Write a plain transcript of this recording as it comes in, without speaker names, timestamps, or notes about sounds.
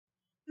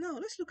Now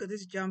let's look at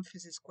this JAMB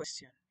physics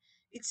question.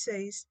 It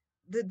says,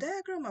 the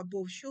diagram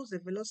above shows the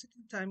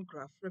velocity time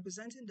graph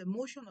representing the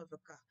motion of a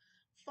car.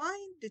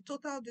 Find the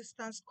total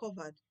distance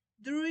covered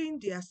during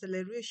the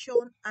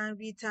acceleration and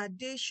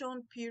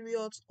retardation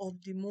periods of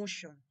the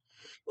motion.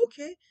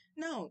 Okay,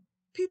 now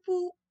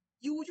people,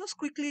 you will just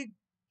quickly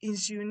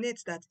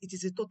insinuate that it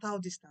is a total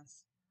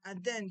distance,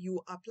 and then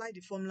you apply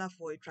the formula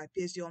for a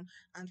trapezium,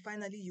 and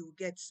finally you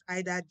get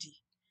either D,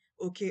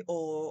 okay,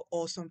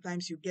 or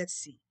sometimes you get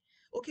C.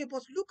 Okay,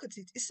 but look at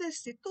it. It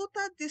says the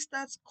total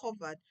distance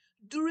covered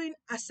during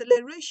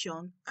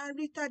acceleration and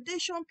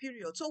retardation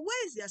period. So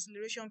where is the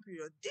acceleration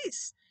period?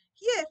 This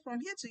here,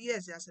 from here to here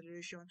is the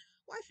acceleration.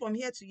 Why from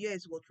here to here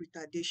is what?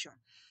 Retardation.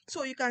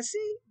 So you can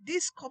see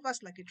this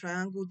covers like a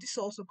triangle. This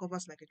also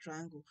covers like a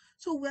triangle.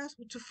 So we have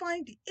to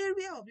find the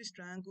area of this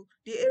triangle,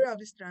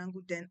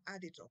 then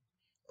add it up.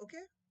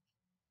 Okay.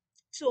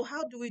 So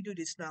how do we do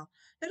this now?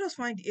 Let us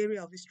find the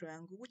area of this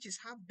triangle, which is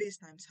half base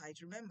times height.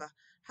 Remember,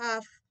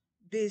 half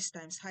base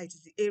times height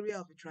is the area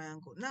of a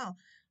triangle. Now,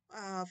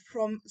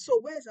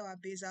 where's our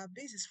base? Our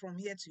base is from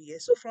here to here.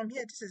 So from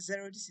here, this is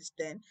 0, this is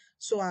 10.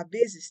 So our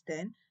base is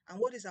 10. And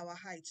what is our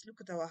height?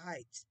 Look at our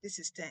height. This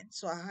is 10.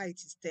 So our height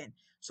is 10.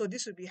 So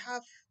this will be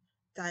half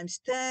times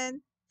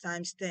 10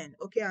 times 10.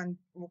 Okay, and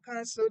we'll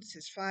cancel. This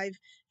is 5.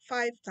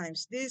 5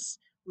 times this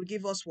will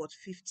give us what?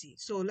 50.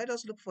 So let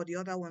us look for the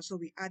other one. So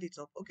we add it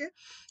up. Okay,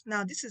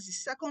 now this is the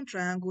second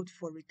triangle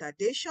for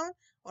retardation.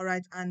 All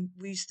right, and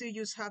we still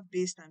use half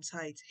base times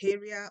height,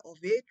 area of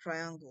a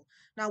triangle.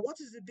 Now what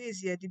is the base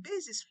here? The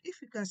base is,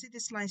 if you can see,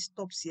 this line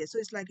stops here, so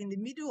it's like in the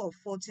middle of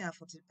 40 and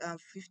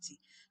 50.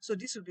 So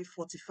this will be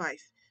 45.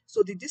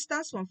 So the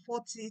distance from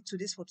 40 to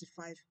this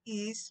 45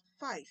 is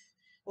 5.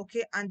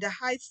 Okay, and the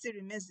height still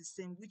remains the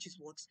same, which is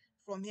what?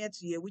 From here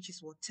to here, which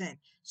is what? 10.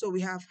 So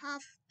we have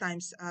half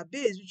times our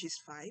base, which is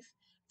 5,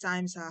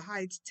 times our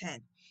height,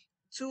 10.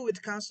 2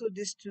 would cancel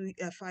this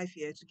 5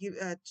 here to give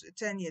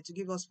 10 here to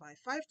give us 5.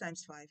 5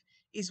 times 5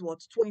 is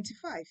what?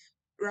 25,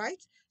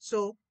 right?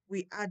 So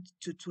we add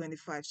to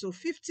 25. So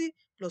 50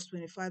 plus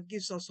 25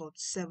 gives us what?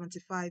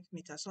 75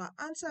 meters. So our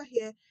answer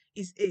here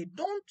is A.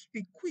 Don't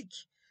be quick.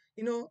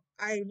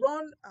 I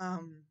run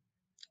um,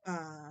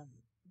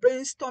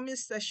 brainstorming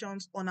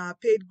sessions on our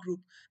paid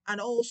group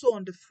and also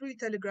on the free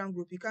Telegram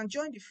group. You can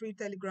join the free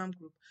Telegram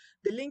group.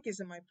 The link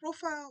is in my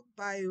profile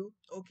bio,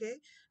 okay?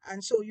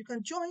 And so you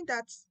can join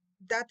that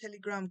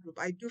Telegram group.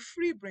 I do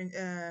free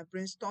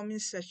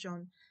brainstorming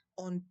session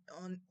on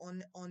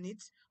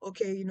it,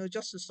 okay,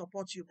 just to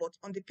support you. But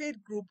on the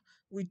paid group,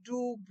 we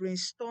do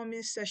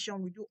brainstorming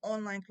session, we do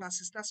online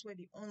classes. That's where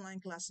the online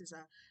classes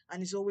are,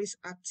 and it's always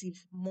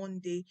active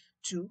Monday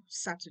to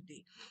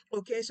Saturday.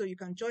 Okay, so you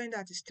can join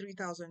that. It's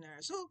 3,000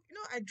 naira. So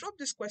I dropped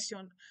this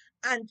question,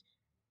 and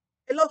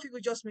a lot of people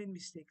just made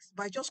mistakes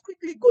by just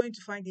quickly going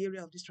to find the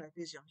area of this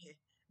trapezium here.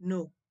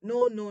 No,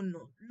 no, no,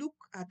 no. Look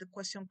at the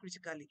question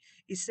critically.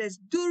 It says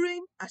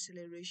during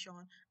acceleration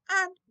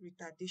and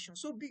retardation.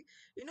 So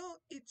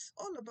it's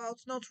all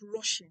about not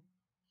rushing,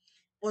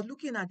 but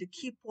looking at the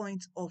key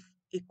points of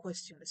a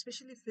question,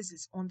 especially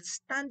physics,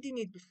 understanding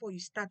it before you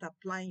start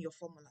applying your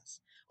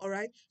formulas. All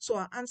right. So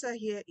our answer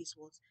here is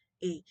what?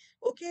 A.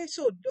 Okay.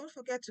 So don't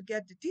forget to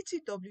get the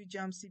DTW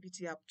JAM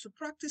CBT app to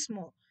practice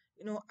more.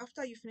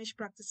 After you finish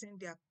practicing,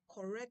 there are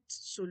correct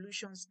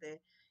solutions there.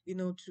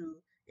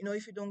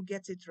 If you don't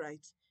get it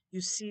right,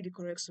 you see the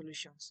correct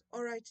solutions.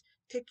 All right.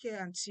 Take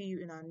care and see you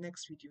in our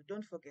next video.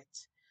 Don't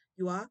forget,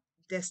 you are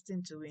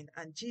destined to win,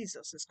 and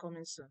Jesus is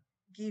coming soon.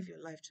 Give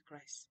your life to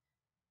Christ.